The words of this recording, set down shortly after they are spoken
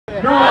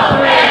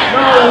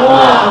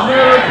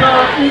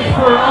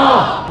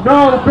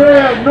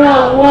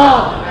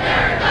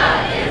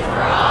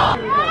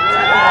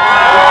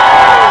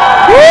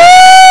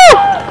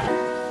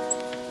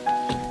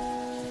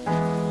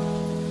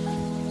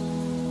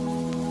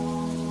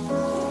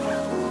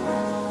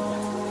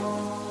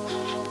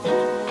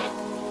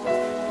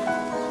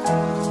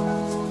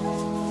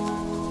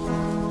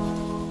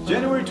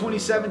January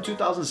 27,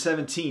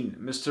 2017,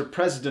 Mr.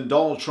 President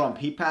Donald Trump,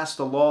 he passed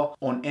a law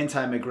on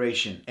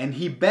anti-immigration and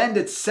he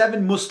banned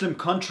 7 Muslim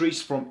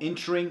countries from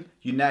entering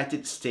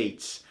United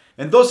States.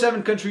 And those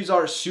 7 countries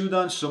are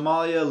Sudan,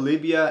 Somalia,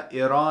 Libya,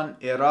 Iran,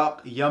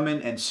 Iraq,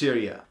 Yemen, and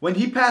Syria. When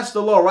he passed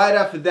the law, right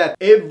after that,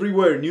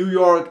 everywhere, New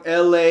York,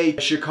 LA,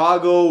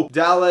 Chicago,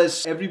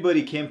 Dallas,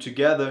 everybody came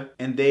together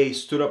and they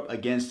stood up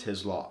against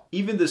his law.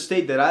 Even the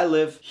state that I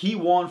live, he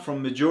won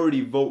from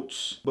majority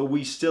votes, but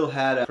we still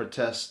had a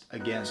protest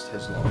against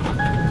his law.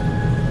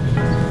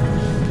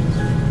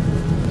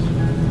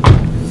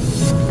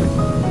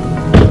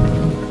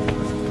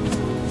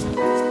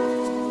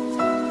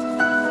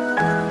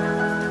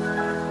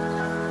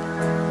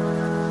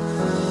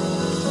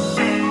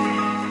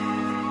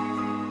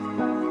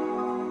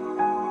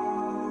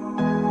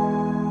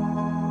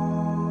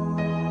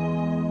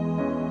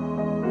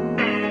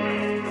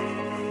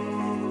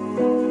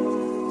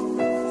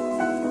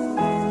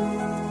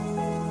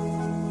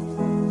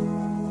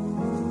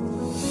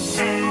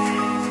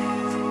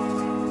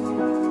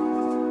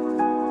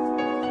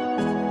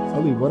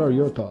 Ali, what are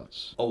your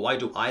thoughts? Oh, why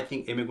do I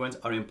think immigrants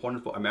are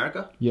important for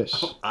America?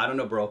 Yes. I don't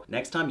know, bro.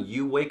 Next time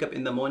you wake up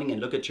in the morning and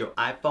look at your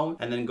iPhone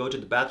and then go to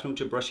the bathroom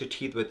to brush your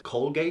teeth with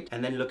Colgate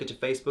and then look at your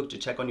Facebook to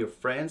check on your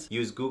friends,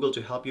 use Google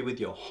to help you with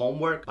your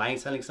homework, buying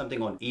selling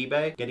something on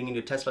eBay, getting in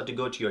your Tesla to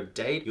go to your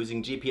date,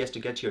 using GPS to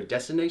get to your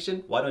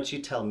destination, why don't you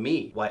tell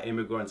me why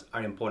immigrants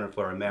are important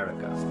for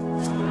America?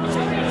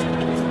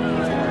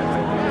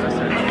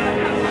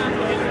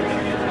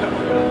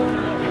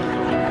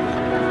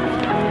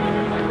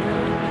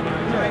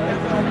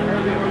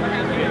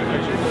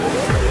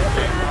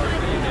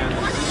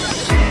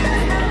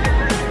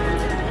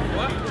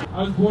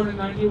 I was born in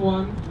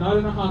 '91, not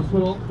in a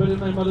hospital, but in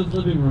my mother's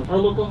living room. Our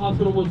local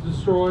hospital was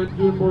destroyed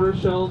due to mortar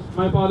shells.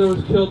 My father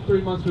was killed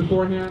 3 months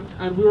beforehand,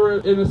 and we were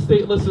in a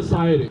stateless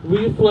society.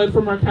 We fled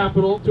from our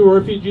capital to a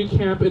refugee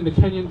camp in the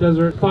Kenyan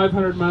desert,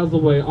 500 miles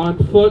away, on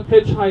foot,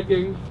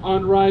 hitchhiking,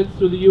 on rides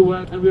through the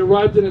UN, and we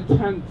arrived in a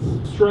tent,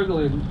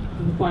 struggling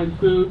to find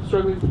food,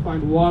 struggling to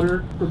find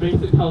water for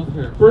basic health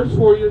care. First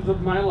 4 years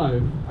of my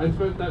life, I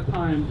spent that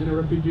time in a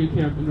refugee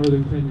camp in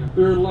northern Kenya.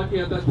 We were lucky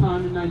at that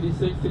time in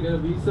 '96 to get a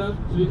visa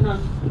to become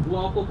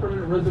lawful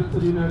permanent residents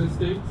of the United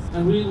States,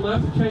 and we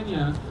left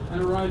Kenya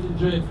and arrived in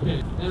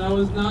JFK. And I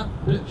was not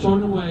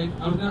shown away,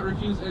 I was not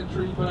refused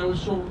entry, but I was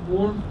shown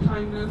warm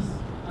kindness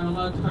and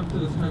allowed to come to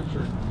this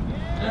country.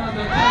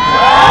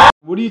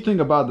 What do you think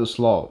about this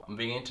law? I'm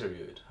being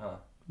interviewed, huh?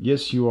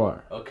 Yes, you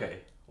are. Okay.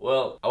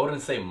 Well, I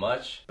wouldn't say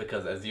much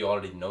because, as you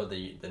already know,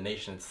 the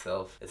nation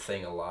itself is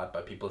saying a lot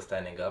by people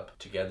standing up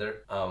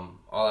together.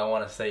 All I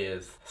want to say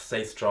is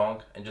stay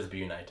strong and just be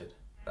united.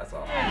 That's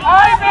all.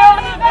 I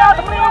believe that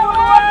we will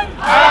win!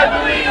 I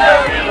believe that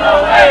we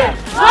will win!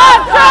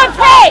 Trump, Trump,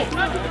 hey!